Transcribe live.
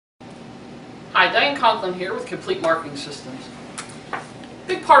Hi, Diane Conklin here with Complete Marketing Systems. A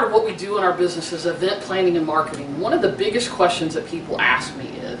big part of what we do in our business is event planning and marketing. One of the biggest questions that people ask me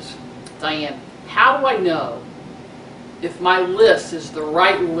is, Diane, how do I know if my list is the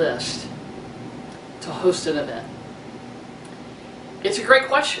right list to host an event? It's a great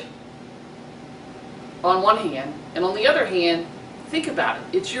question on one hand, and on the other hand, think about it.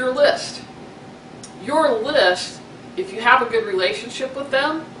 It's your list. Your list, if you have a good relationship with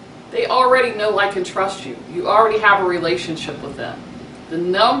them, they already know, like, and trust you. You already have a relationship with them. The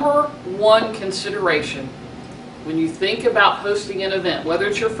number one consideration when you think about hosting an event, whether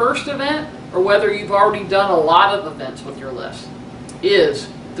it's your first event or whether you've already done a lot of events with your list, is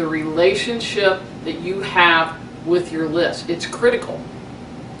the relationship that you have with your list. It's critical.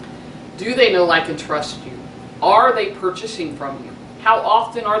 Do they know, like, and trust you? Are they purchasing from you? How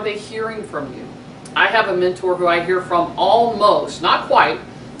often are they hearing from you? I have a mentor who I hear from almost, not quite,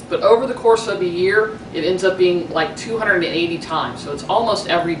 but over the course of a year, it ends up being like 280 times. So it's almost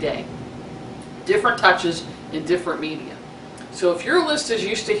every day. Different touches in different media. So if your list is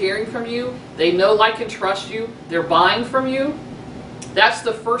used to hearing from you, they know, like, and trust you, they're buying from you, that's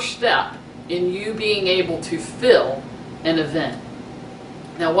the first step in you being able to fill an event.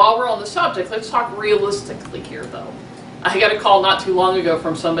 Now, while we're on the subject, let's talk realistically here, though. I got a call not too long ago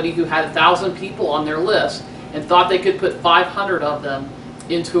from somebody who had 1,000 people on their list and thought they could put 500 of them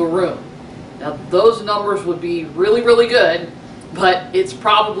into a room. Now, those numbers would be really, really good, but it's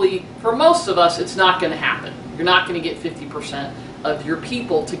probably, for most of us, it's not going to happen. You're not going to get 50% of your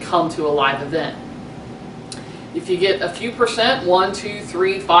people to come to a live event. If you get a few percent, 1, 2,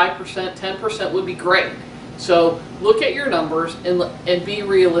 3, 5%, 10% would be great. So look at your numbers and be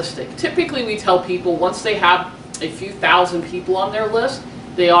realistic. Typically, we tell people once they have a few thousand people on their list,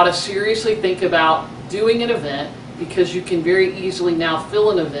 they ought to seriously think about doing an event, because you can very easily now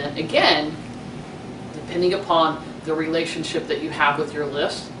fill an event, again, depending upon the relationship that you have with your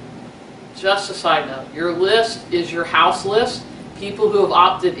list. Just a side note, your list is your house list. People who have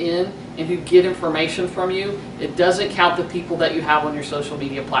opted in and who get information from you, it doesn't count the people that you have on your social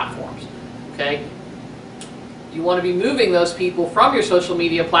media platforms. Okay? You want to be moving those people from your social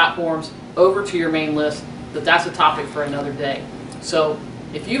media platforms over to your main list, but that's a topic for another day. So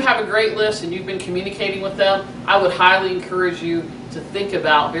if you have a great list and you've been communicating with them, I would highly encourage you to think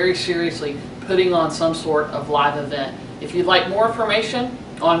about very seriously putting on some sort of live event. If you'd like more information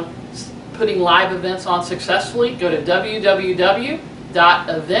on putting live events on successfully, go to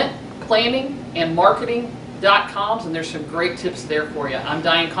www.eventplanningandmarketing.com, and there's some great tips there for you. I'm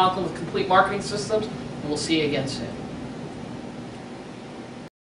Diane Conklin with Complete Marketing Systems, and we'll see you again soon.